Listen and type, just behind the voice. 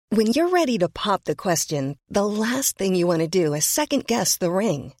When you're ready to pop the question, the last thing you want to do is second-guess the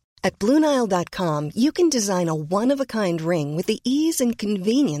ring. At BlueNile.com, you can design a one-of-a-kind ring with the ease and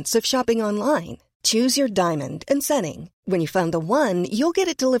convenience of shopping online. Choose your diamond and setting. When you find the one, you'll get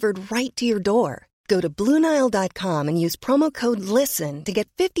it delivered right to your door. Go to BlueNile.com and use promo code LISTEN to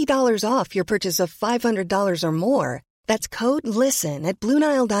get $50 off your purchase of $500 or more. That's code LISTEN at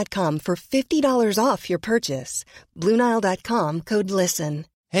BlueNile.com for $50 off your purchase. BlueNile.com, code LISTEN.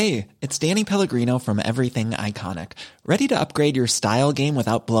 Hey, it's Danny Pellegrino from Everything Iconic. Ready to upgrade your style game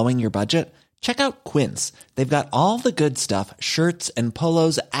without blowing your budget? Check out Quince. They've got all the good stuff, shirts and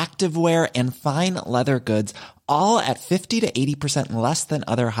polos, activewear, and fine leather goods, all at 50 to 80% less than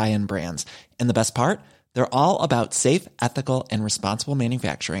other high-end brands. And the best part? They're all about safe, ethical, and responsible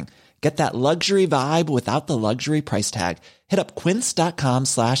manufacturing. Get that luxury vibe without the luxury price tag. Hit up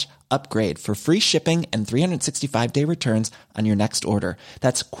quince.com/upgrade for free shipping and 365-day returns on your next order.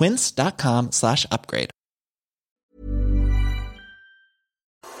 That's quince.com/upgrade.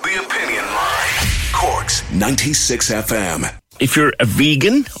 The Opinion Line. Cork's 96 FM. If you're a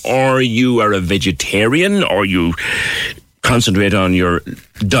vegan or you are a vegetarian or you concentrate on your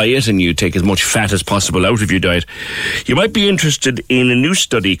diet and you take as much fat as possible out of your diet, you might be interested in a new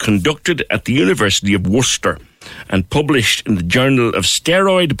study conducted at the University of Worcester and published in the Journal of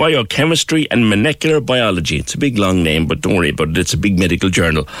Steroid Biochemistry and Molecular Biology. It's a big long name, but don't worry about it. It's a big medical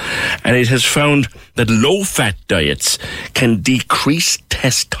journal. And it has found that low-fat diets can decrease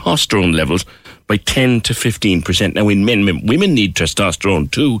testosterone levels by 10 to 15%. Now, in men, women need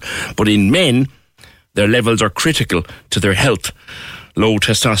testosterone too, but in men, their levels are critical to their health. Low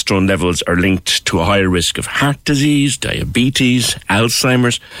testosterone levels are linked to a higher risk of heart disease, diabetes,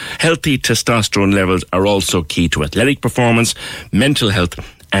 Alzheimer's. Healthy testosterone levels are also key to athletic performance, mental health,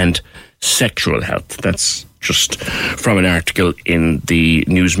 and sexual health. That's just from an article in the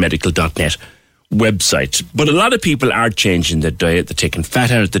newsmedical.net website. But a lot of people are changing their diet. They're taking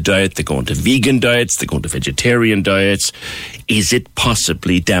fat out of the diet. They're going to vegan diets. They're going to vegetarian diets. Is it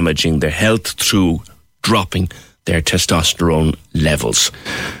possibly damaging their health through dropping their testosterone levels?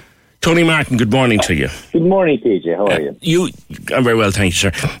 Tony Martin, good morning to you. Good morning, PJ. How are you? I'm very well, thank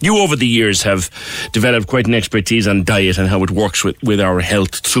you, sir. You, over the years, have developed quite an expertise on diet and how it works with our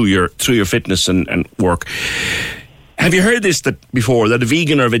health through your fitness and work. Have you heard this before, that a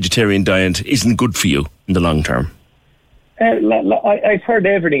vegan or vegetarian diet isn't good for you in the long term? I've heard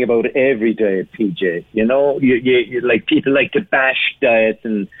everything about every diet, PJ. You know, you like people like to bash diets,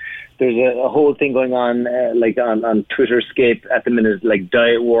 and there's a whole thing going on, like on Twitterscape at the minute, like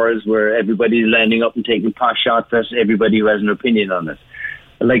diet wars, where everybody's lining up and taking pot shots at everybody who has an opinion on it.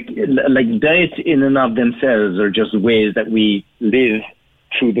 Like diets in and of themselves are just ways that we live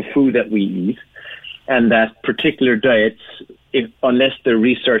through the food that we eat, and that particular diets, unless they're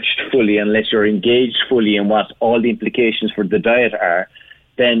researched fully, unless you're engaged fully in what all the implications for the diet are,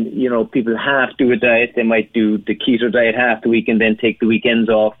 then, you know, people half do a diet. They might do the keto diet half the week and then take the weekends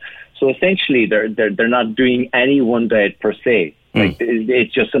off. So essentially, they're not doing any one diet per se. Like,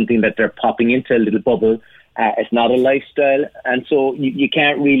 it's just something that they're popping into a little bubble. It's not a lifestyle, and so you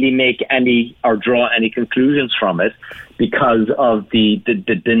can't really make any or draw any conclusions from it because of the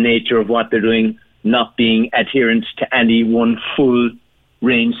nature of what they're doing, not being adherent to any one full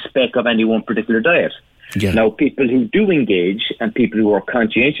range spec of any one particular diet. Yeah. Now, people who do engage and people who are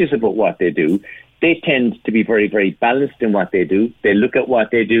conscientious about what they do, they tend to be very, very balanced in what they do. They look at what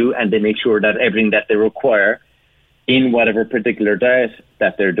they do and they make sure that everything that they require in whatever particular diet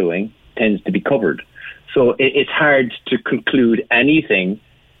that they're doing tends to be covered. So it's hard to conclude anything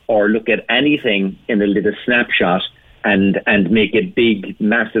or look at anything in a little snapshot and make a big,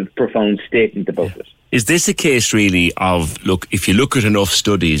 massive, profound statement about it. Is this a case really of, look, if you look at enough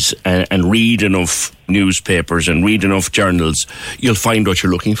studies and read enough newspapers and read enough journals, you'll find what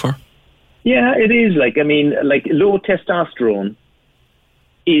you're looking for? Yeah, it is. Like low testosterone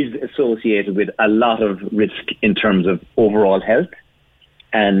is associated with a lot of risk in terms of overall health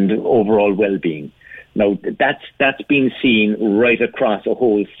and overall well-being. Now, that's been seen right across a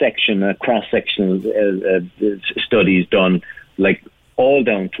whole section, cross-sectional studies done, like all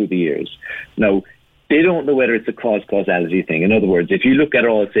down through the years. Now, they don't know whether it's a causality thing. In other words, if you look at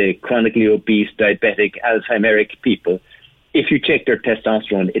all, say, chronically obese, diabetic, Alzheimeric people, if you check their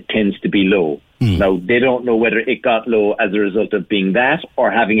testosterone, it tends to be low. Now, they don't know whether it got low as a result of being that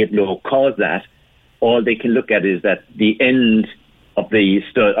or having it low caused that. All they can look at is that the end of the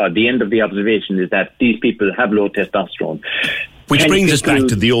observation is that these people have low testosterone. Which brings us back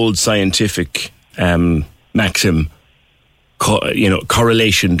to the old scientific maxim,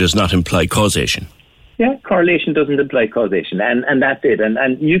 correlation does not imply causation. Yeah, correlation doesn't imply causation, and that's it.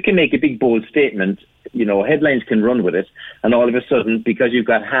 And you can make a big, bold statement, headlines can run with it, and all of a sudden, because you've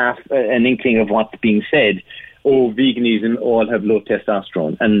got half an inkling of what's being said, veganism all have low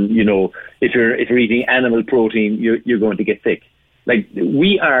testosterone. And, if you're eating animal protein, you're going to get sick. Like,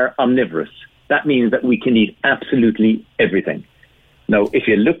 we are omnivorous. That means that we can eat absolutely everything. Now, if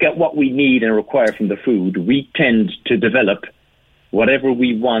you look at what we need and require from the food, we tend to develop whatever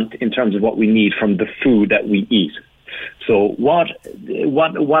we want in terms of what we need from the food that we eat. So what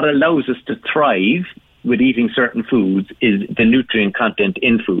allows us to thrive with eating certain foods is the nutrient content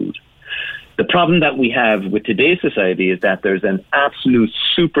in food. The problem that we have with today's society is that there's an absolute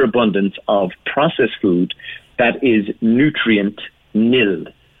superabundance of processed food that is nutrient nil.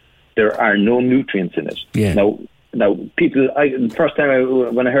 There are no nutrients in it. Yeah. Now, people, the first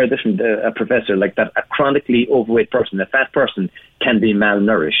time when I heard this from a professor, like that a chronically overweight person, a fat person, can be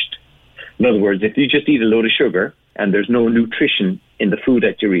malnourished. In other words, if you just eat a load of sugar and there's no nutrition in the food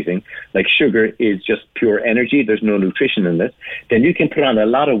that you're eating, like sugar is just pure energy, there's no nutrition in it, then you can put on a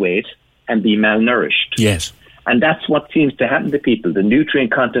lot of weight and be malnourished. Yes. And that's what seems to happen to people. The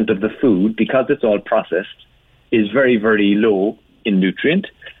nutrient content of the food, because it's all processed, is very, very low in nutrient.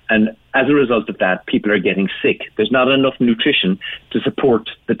 And as a result of that, people are getting sick. There's not enough nutrition to support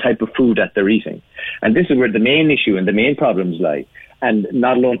the type of food that they're eating. And this is where the main issue and the main problems lie. And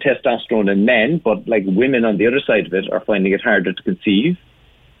not alone testosterone in men, but like women on the other side of it are finding it harder to conceive.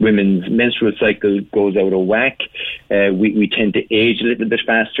 Women's menstrual cycle goes out of whack. We tend to age a little bit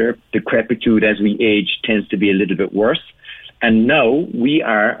faster. Decrepitude as we age tends to be a little bit worse. And now we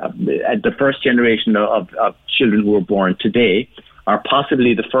are at the first generation of children who are born today are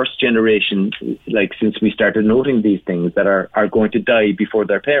possibly the first generation, like since we started noting these things, that are going to die before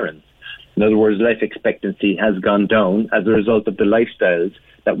their parents. In other words, life expectancy has gone down as a result of the lifestyles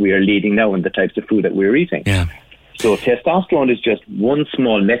that we are leading now and the types of food that we're eating. Yeah. So testosterone is just one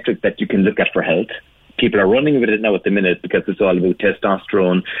small metric that you can look at for health. People are running with it now at the minute because it's all about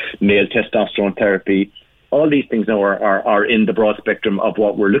testosterone, male testosterone therapy. All these things now are in the broad spectrum of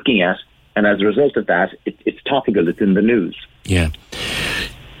what we're looking at. And as a result of that, it's topical, it's in the news. Yeah.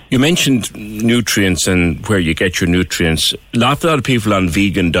 You mentioned nutrients and where you get your nutrients. A lot of people on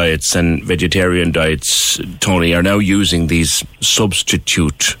vegan diets and vegetarian diets, Tony, are now using these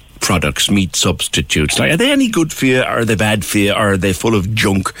substitute products, meat substitutes. Like, are they any good for you? Are they bad for you? Or are they full of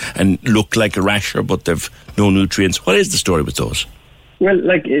junk and look like a rasher, but they've no nutrients? What is the story with those? Well,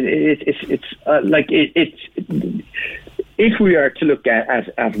 like if we are to look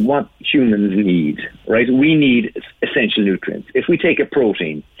at what humans need, right, we need essential nutrients. If we take a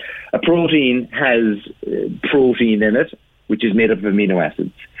protein has protein in it, which is made up of amino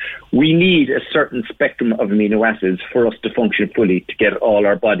acids. We need a certain spectrum of amino acids for us to function fully, to get all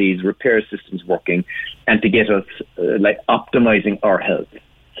our body's repair systems working and to get us optimizing our health.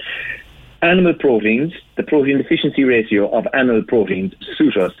 Animal proteins, the protein deficiency ratio of animal proteins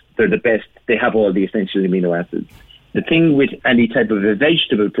suit us. They're the best. They have all the essential amino acids. The thing with any type of a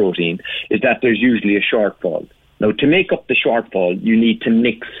vegetable protein is that there's usually a shortfall. Now, to make up the shortfall, you need to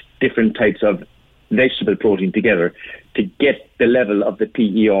mix different types of vegetable protein together to get the level of the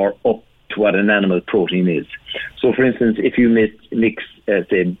PER up to what an animal protein is. So, for instance, if you mix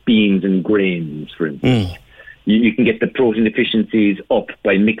say, beans and grains, for instance, you can get the protein deficiencies up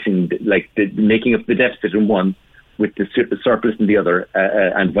by mixing, making up the deficit in one with the surplus in the other,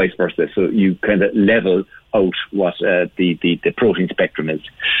 and vice versa. So you kind of level out what the protein spectrum is.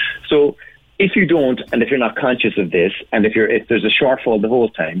 So if you don't, and if you're not conscious of this, and if there's a shortfall the whole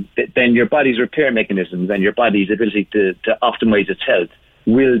time, then your body's repair mechanisms and your body's ability to optimize its health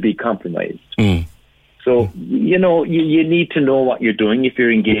will be compromised. So, you need to know what you're doing if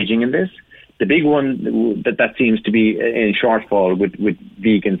you're engaging in this. The big one that seems to be in shortfall with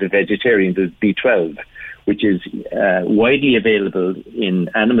vegans and vegetarians is B12, which is widely available in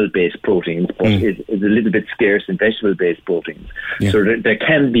animal-based proteins, but is a little bit scarce in vegetable-based proteins. Yeah. So there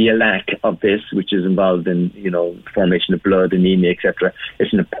can be a lack of this, which is involved in, formation of blood, anemia, etc.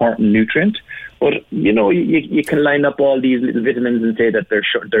 It's an important nutrient. But, you can line up all these little vitamins and say that they're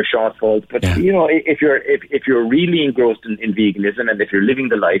shortfalls. But, if you're really engrossed in veganism and if you're living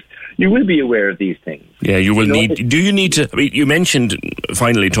the life, you will be aware of these things. Yeah, you will do you need to, you mentioned,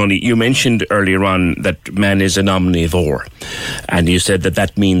 finally, Tony, you mentioned earlier on that man is an omnivore. And you said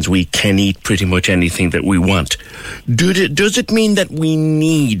that means we can eat pretty much anything that we want. Does it mean that we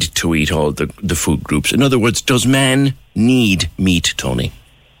need to eat all the food groups? In other words, does man need meat, Tony?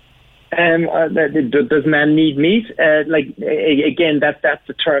 Does man need meat? Again, that's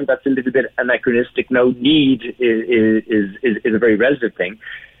a term that's a little bit anachronistic. Now, need is a very relative thing.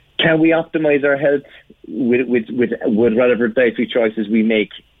 Can we optimize our health with whatever dietary choices we make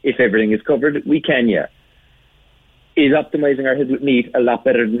if everything is covered? We can, yeah. Is optimizing our health with meat a lot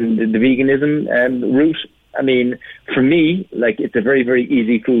better than the veganism route? I mean, for me, like, it's a very, very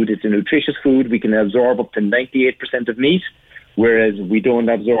easy food. It's a nutritious food. We can absorb up to 98% of meat, whereas we don't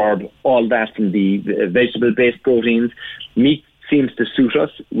absorb all that from the vegetable-based proteins. Meat seems to suit us.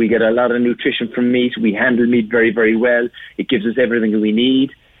 We get a lot of nutrition from meat. We handle meat very, very well. It gives us everything that we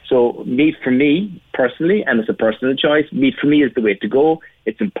need. So meat for me, personally, and it's a personal choice, meat for me is the way to go.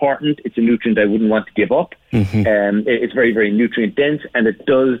 It's important. It's a nutrient I wouldn't want to give up. It's very, very nutrient dense, and it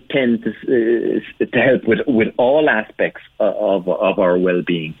does tend to help with all aspects of our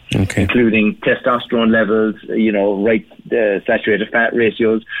well-being, including testosterone levels, saturated fat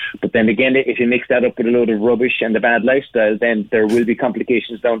ratios. But then again, if you mix that up with a load of rubbish and a bad lifestyle, then there will be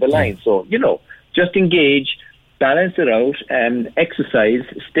complications down the line. So, just engage, balance it out, exercise,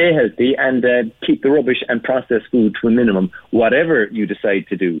 stay healthy, and keep the rubbish and processed food to a minimum, whatever you decide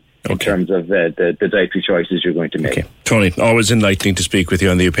to do in terms of the dietary choices you're going to make. Okay. Tony, always enlightening to speak with you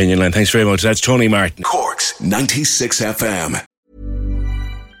on the Opinion Line. Thanks very much. That's Tony Martin. Cork's 96 FM.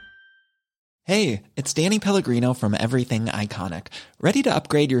 Hey, it's Danny Pellegrino from Everything Iconic. Ready to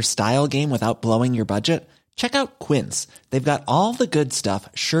upgrade your style game without blowing your budget? Check out Quince. They've got all the good stuff,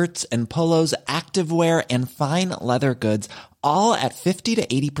 shirts and polos, activewear, and fine leather goods, all at 50 to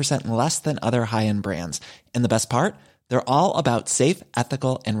 80% less than other high-end brands. And the best part? They're all about safe,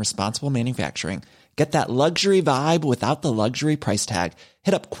 ethical, and responsible manufacturing. Get that luxury vibe without the luxury price tag.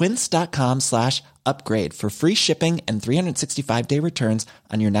 Hit up quince.com/upgrade for free shipping and 365-day returns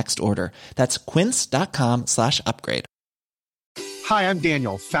on your next order. That's quince.com/upgrade. Hi, I'm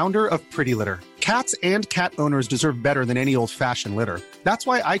Daniel, founder of Pretty Litter. Cats and cat owners deserve better than any old-fashioned litter. That's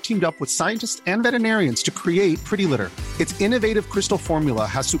why I teamed up with scientists and veterinarians to create Pretty Litter. Its innovative crystal formula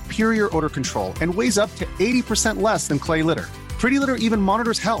has superior odor control and weighs up to 80% less than clay litter. Pretty Litter even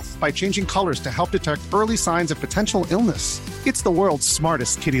monitors health by changing colors to help detect early signs of potential illness. It's the world's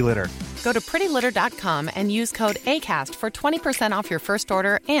smartest kitty litter. Go to prettylitter.com and use code ACAST for 20% off your first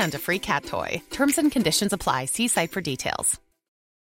order and a free cat toy. Terms and conditions apply. See site for details.